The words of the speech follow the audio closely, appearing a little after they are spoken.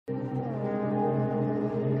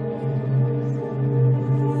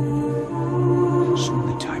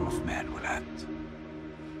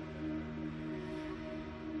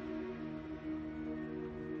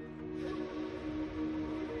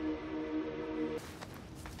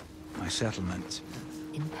my settlement.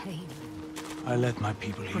 In pain. I led my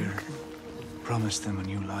people here, promised them a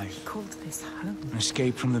new life. He called this home. An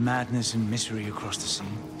escape from the madness and misery across the sea.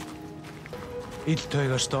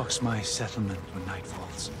 Illtauga stalks my settlement when night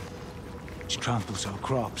falls. She tramples our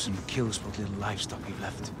crops and kills what little livestock we've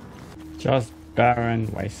left. Just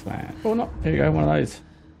barren wasteland. Oh no, here you go, one of those.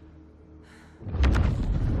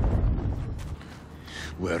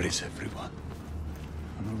 Where is everyone?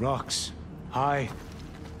 On the rocks. High.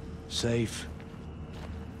 Safe.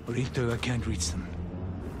 But Illtauga can't reach them.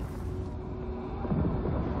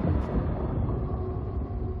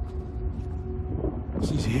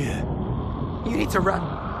 She's here. You need to run.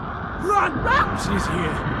 Run! Run! She's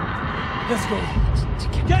here. Let's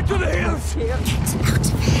go. Get to the hills! Get out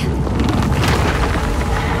of here.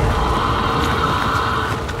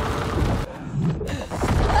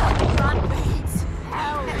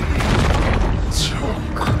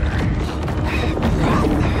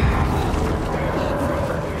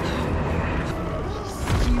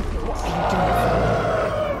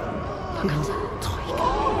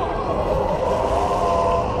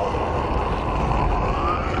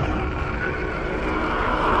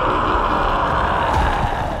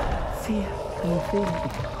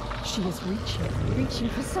 She is reaching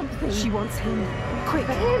for something. She wants him. Quick,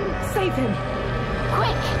 save him.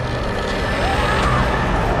 Quick!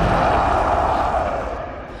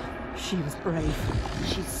 She was brave.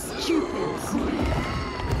 She's stupid.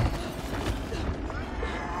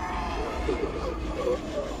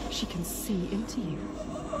 She can see into you.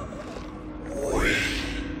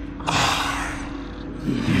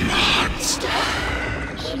 Monster!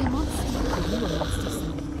 She wants you. You are monsters.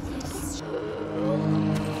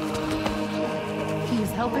 He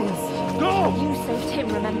is helping us. Go! You saved him,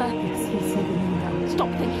 remember? Yes, he's saving you now. Stop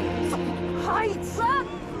thinking. Stop thinking. Hide! Run!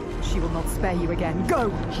 She will not spare you again.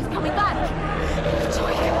 Go! She's coming back!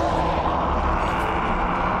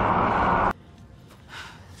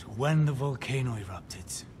 So when the volcano erupted,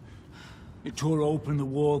 it tore open the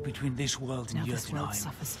wall between this world and Now this world Jotunheim.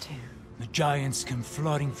 suffers too. The giants came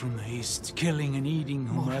flooding from the east, killing and eating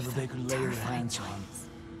whomever they could lay their hands on.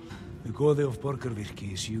 The Gode of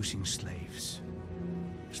Borgarvirki is using slaves.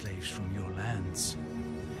 Slaves from your lands.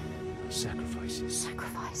 Sacrifices.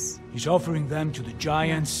 Sacrifice. He's offering them to the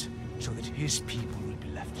giants so that his people will be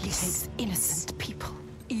left. He takes innocent people.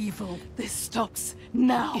 Evil. This stops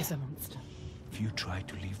now. Is a monster. If you try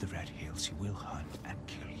to leave the Red Hills, he will hunt and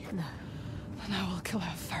kill you. No. And I will kill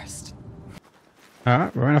her first.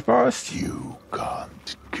 Alright, we're in a forest. You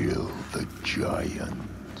can't kill the giant.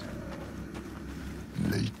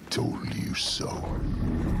 They told you so.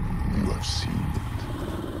 You have seen it.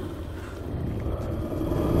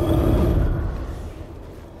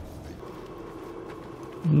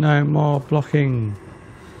 No more blocking.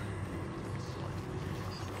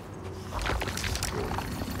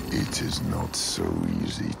 It is not so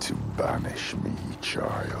easy to banish me,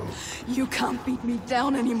 child. You can't beat me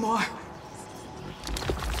down anymore.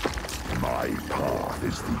 My path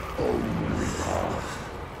is the only path.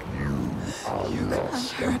 You are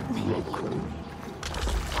lost can't hurt and me. broken.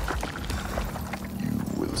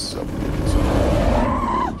 You will submit to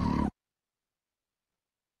me.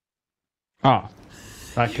 Ah,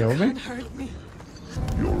 that killed me. Can't hurt me.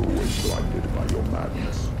 You're always blinded by your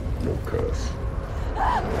madness, your curse.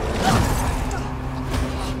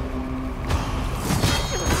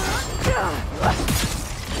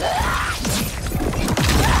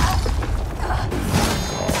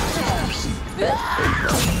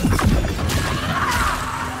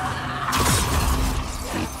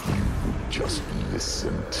 Just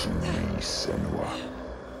listen to me, Senua.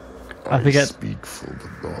 I forget. Speak for the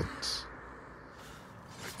gods.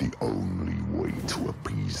 The only way to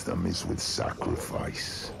appease them is with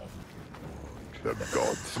sacrifice. The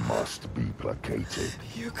gods must be placated,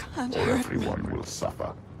 You can't or hurt me. everyone will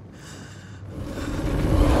suffer.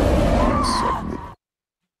 Submit.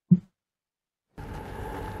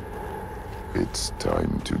 It's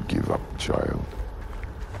time to give up, child.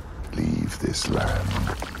 Leave this land.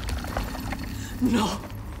 No.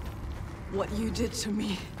 What you did to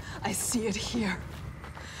me, I see it here.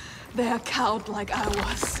 They are cowed like I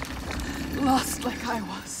was. Lost like I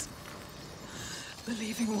was.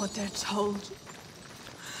 Believing what they're told.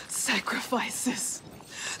 Sacrifices.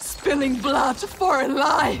 Spilling blood for a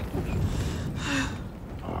lie.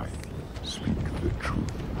 I speak the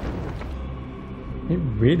truth. He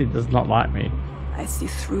really does not like me. I see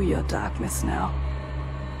through your darkness now.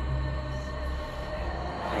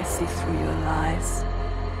 I see through your lies.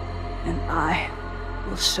 And I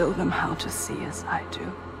will show them how to see as I do.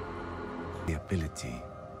 The ability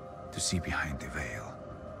to see behind the veil.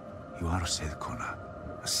 You are Sedkona.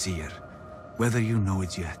 A seer. Whether you know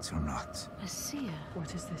it yet or not. A seer?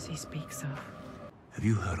 What is this he speaks of? Have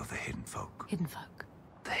you heard of the Hiddenfolk? Hiddenfolk.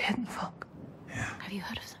 The Hiddenfolk. Yeah. Have you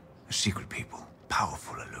heard of them? A secret people.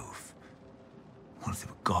 Powerful, aloof. Once they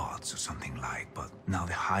were gods or something like, but now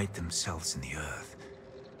they hide themselves in the earth.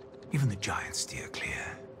 Even the giants steer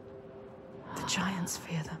clear. The giants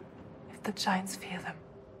fear them. If the giants fear them,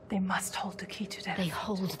 they must hold the key to death. They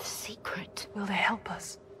hold the secret. Will they help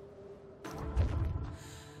us?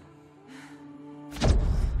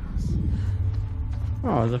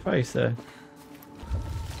 Oh, there's a face there.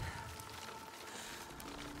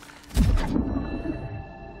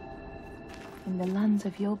 In the lands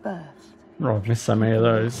of your birth. Oh, I've missed so many of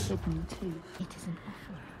those. Hidden too. It is an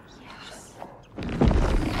offering. Yes.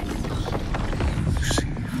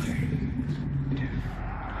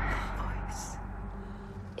 Voice.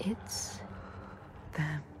 It's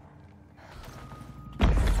them.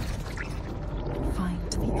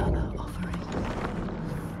 Find the other offering.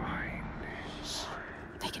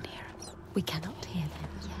 They can hear us. We cannot hear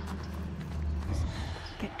them yet.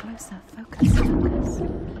 Get closer. Focus. Focus.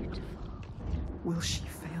 Will she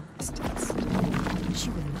fail this test? She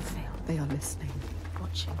will not fail. They are listening.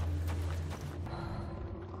 Watching.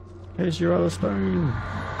 Here's your other stone.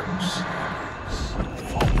 Pass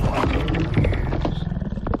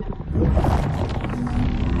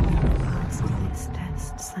this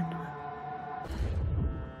test, Senua.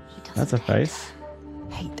 She doesn't That's a hate face.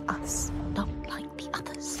 Hate us. Not like the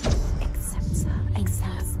others. Accepts her.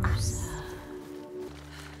 Accepts us.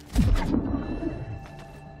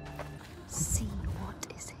 See what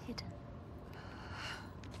is hidden.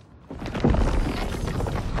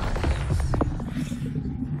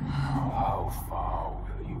 How far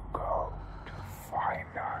will you go to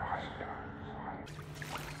find us?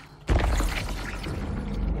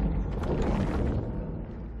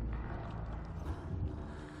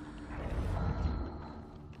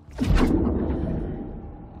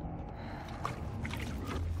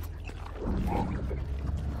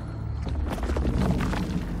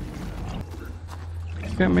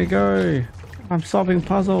 Let me go. I'm solving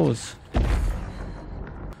puzzles.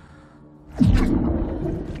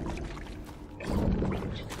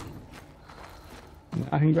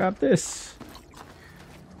 I can grab this.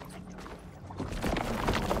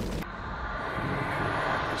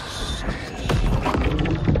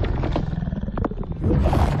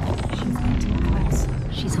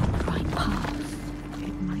 She's on the right path.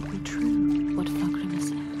 It might be true. What Fulcrum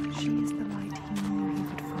is it? She is the light he knew he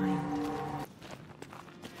would find.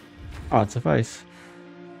 Oh, it's a face.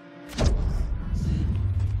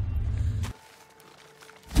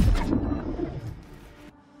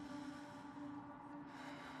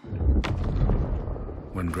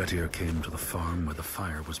 When Grettir came to the farm where the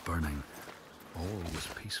fire was burning, all was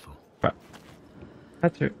peaceful. But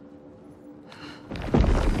that's it.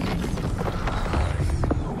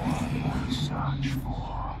 Search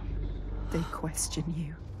for. They question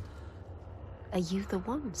you. Are you the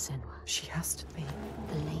one, Senua? She has to be.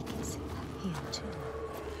 The lake is here too.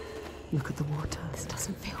 Look at the water. This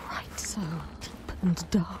doesn't feel right. So deep and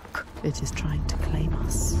dark. It is trying to claim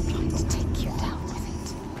us. Trying to take you down with it.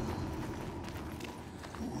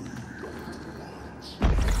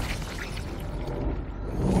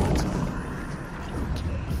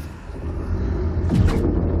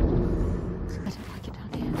 I don't like it down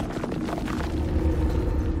here.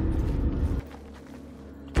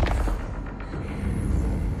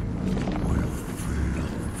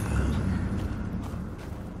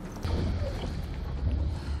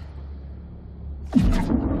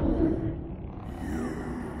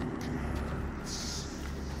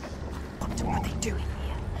 What are they doing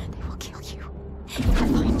here? They will kill you. They'll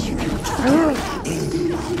find you.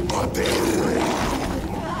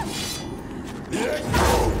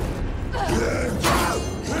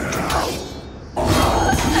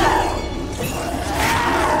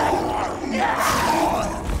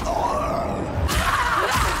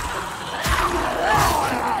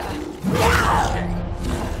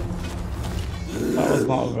 That was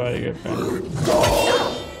not a very good thing.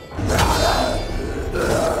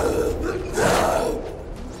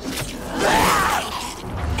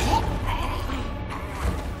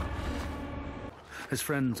 His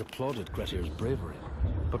friends applauded Grettir's bravery,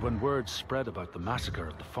 but when word spread about the massacre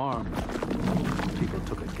at the farm, people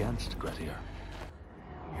took against Grettir.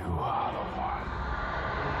 You are the one.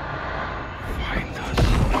 Find us.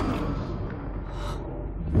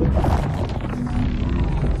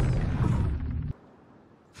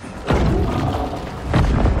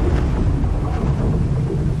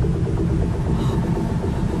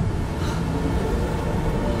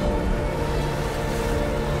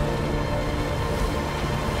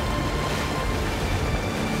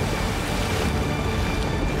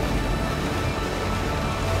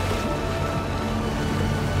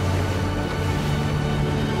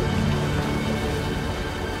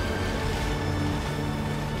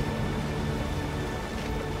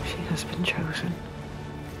 has been chosen.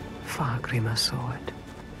 Fargrimr saw it.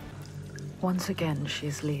 Once again, she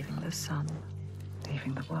is leaving the sun,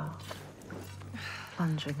 leaving the world,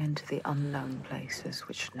 plunging into the unknown places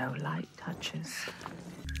which no light touches.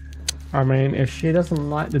 I mean, if she doesn't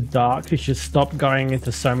like the dark, she should stop going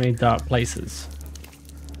into so many dark places.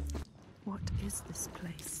 What is this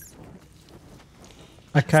place?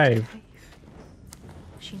 A cave.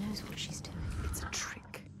 She knows what she's doing. It's a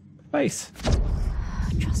trick. Base.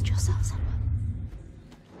 Trust yourself, someone.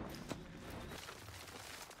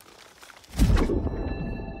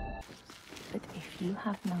 But if you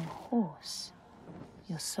have no horse,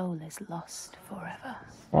 your soul is lost forever.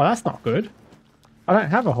 Well, that's not good. I don't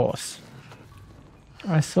have a horse.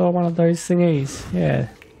 I saw one of those thingies. Yeah.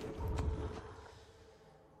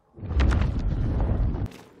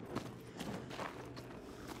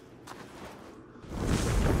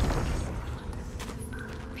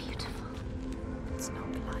 Beautiful. It's not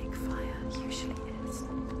like fire usually is.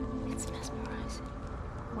 It's mesmerizing.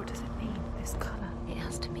 What does it mean, this color? It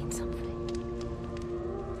has to mean something.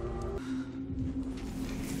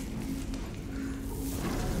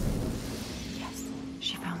 Yes,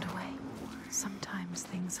 she found a way. Sometimes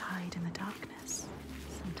things hide in the darkness.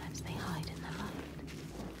 Sometimes they hide in the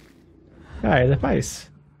light. Hey, the base.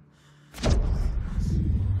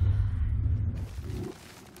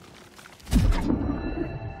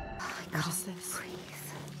 What is this?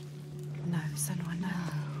 No, Senua, no.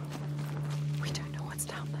 We don't know what's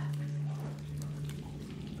down there.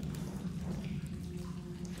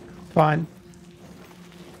 Fine.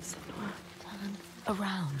 Senua, Turn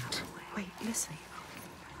around. wait, listen.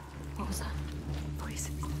 What was that? Voices.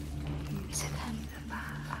 Is it them?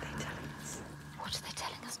 Are they telling us? What are they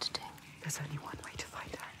telling us to do? There's only one way to find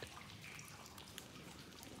out.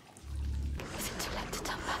 Is it too late to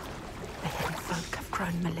turn back? The Hiddenfolk have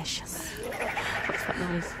grown malicious. What's that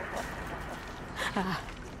noise?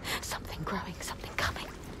 Something growing, something coming.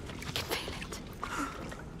 I can feel it.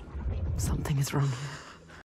 Something is wrong here.